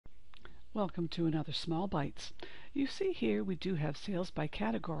Welcome to another Small Bites. You see here we do have sales by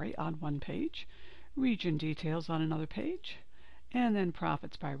category on one page, region details on another page, and then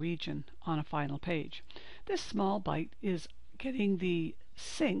profits by region on a final page. This small bite is getting the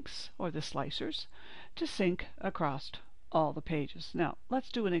syncs, or the slicers, to sync across all the pages. Now,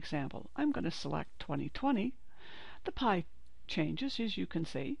 let's do an example. I'm going to select 2020. The pie changes, as you can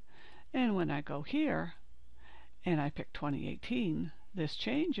see, and when I go here and I pick 2018, this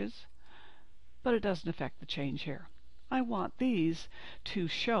changes, but it doesn't affect the change here. I want these to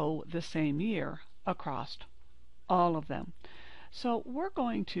show the same year across all of them. So we're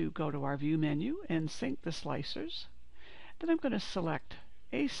going to go to our View menu and sync the slicers. Then I'm going to select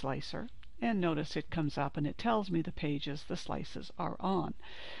a slicer, and notice it comes up and it tells me the pages the slices are on.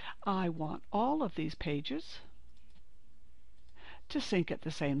 I want all of these pages to sync at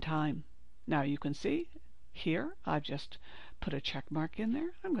the same time. Now you can see here I've just put a check mark in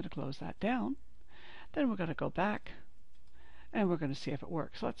there. I'm going to close that down. Then we're going to go back and we're going to see if it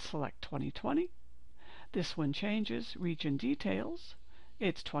works. Let's select 2020. This one changes. Region details.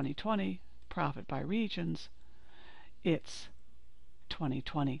 It's 2020. Profit by regions. It's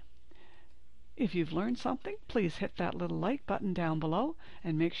 2020. If you've learned something, please hit that little like button down below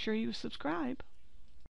and make sure you subscribe.